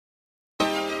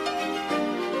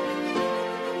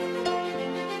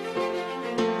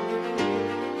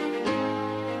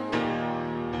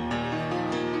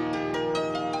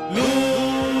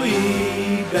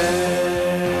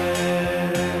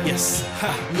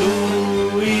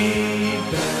Louis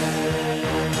bag.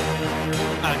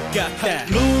 I got that.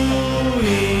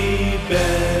 Louis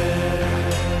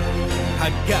bag. I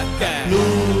got that.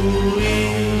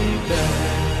 Louis bag.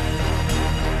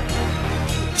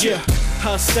 Yeah,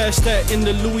 I stash that in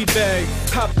the Louis bag.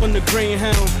 Hop on the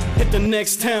Greyhound, hit the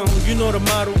next town. You know the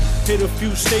motto, hit a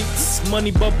few states,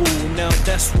 money bubble. Now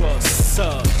that's what's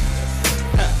up.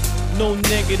 No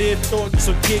negative thoughts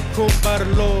or get caught by the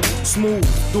law. Smooth,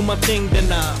 do my thing,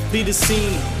 then I be the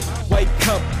scene. White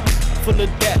cup, full of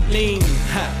that lean.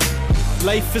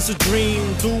 Life is a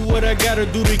dream, do what I gotta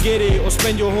do to get it. Or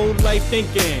spend your whole life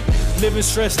thinking, living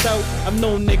stressed out. I'm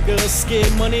no nigga,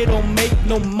 scared money don't make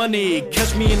no money.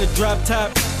 Catch me in the drop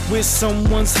top with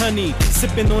someone's honey,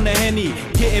 sipping on the Henny,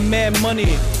 getting mad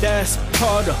money. That's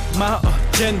part of my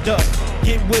agenda.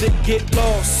 Get with it, get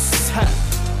lost.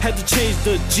 Had to change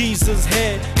the Jesus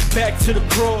head back to the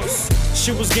cross.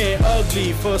 Shit was getting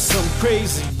ugly for some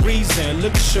crazy reason.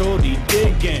 Look at shorty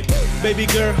digging. Baby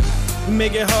girl,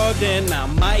 make it hard, then I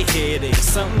might hit it.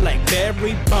 Something like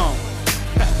Barry Bone.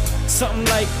 Something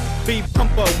like B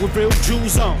Pumper with real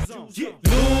Jews on.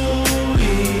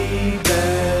 Louis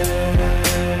bag.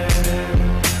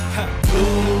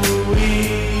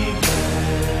 Louis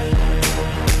bag.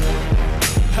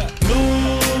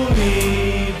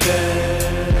 Louis bag.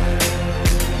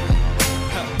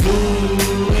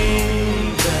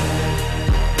 Louis bag.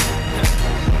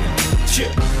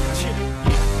 Chip.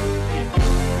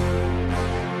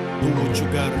 Do what you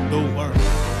gotta do, work.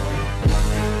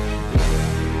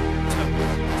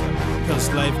 Cause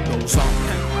life goes on.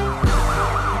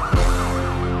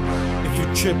 If you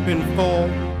trip and fall,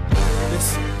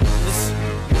 listen,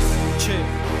 chill.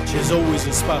 There's always a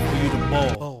spot for you to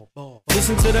ball.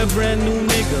 Listen to that brand new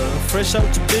nigga, fresh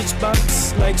out the bitch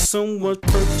box, like someone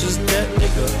purchased that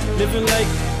nigga. Living like,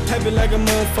 heavy like a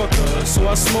motherfucker, so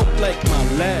I smoke like my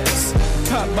last.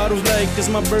 Pop bottles like it's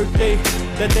my birthday,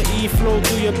 let the E flow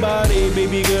through your body,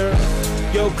 baby girl.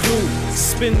 Yo, Clue,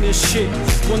 spin this shit.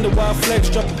 Wonder why Flex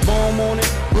drop a bomb on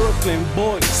it. Brooklyn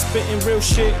boy, spitting real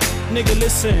shit. Nigga,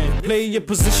 listen, play your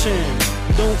position.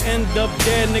 Don't end up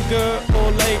dead, nigga,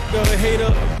 or like a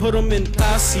hater. Put him in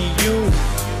ICU.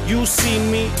 You see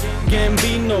me,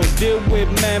 Gambino, deal with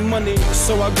mad money,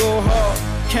 so I go hard,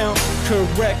 count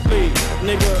correctly,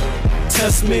 nigga.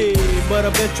 Test me, but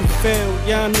I bet you fail.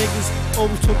 Y'all niggas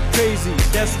always talk crazy,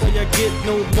 that's why I get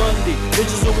no money.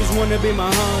 Bitches always wanna be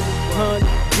my honey,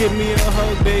 give me a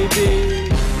hug, baby.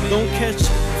 Don't catch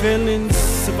feelings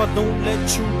if I don't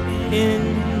let you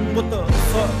in. What the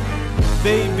fuck,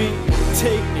 baby?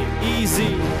 Take it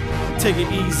easy, take it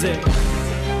easy.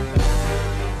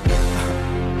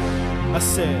 I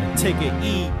said, take it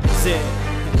easy.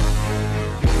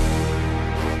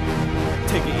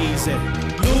 Take it easy.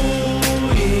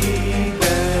 Louis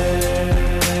bag.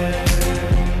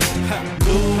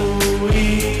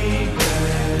 Louis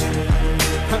bag.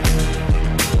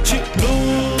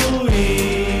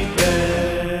 Louis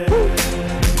bag.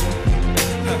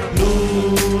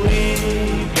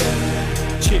 Louis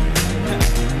bag. Chip.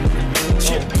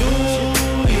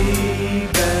 Louis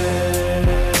bag.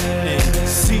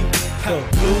 Acesito.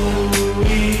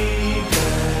 Louis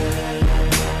bag.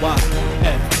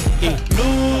 Y-F-E.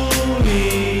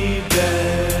 Louis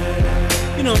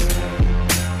bag. You know,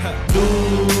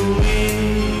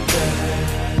 Louis bag.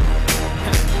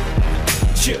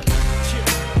 chip.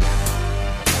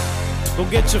 Don't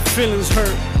get your feelings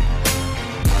hurt.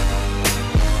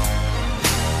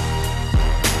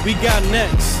 We got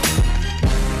next.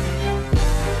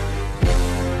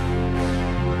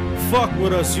 Fuck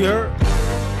with us, you heard?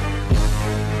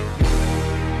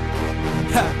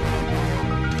 Ha.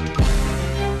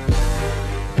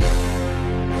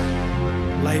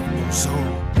 Life goes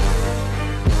on.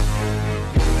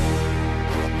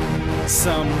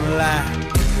 Some lie.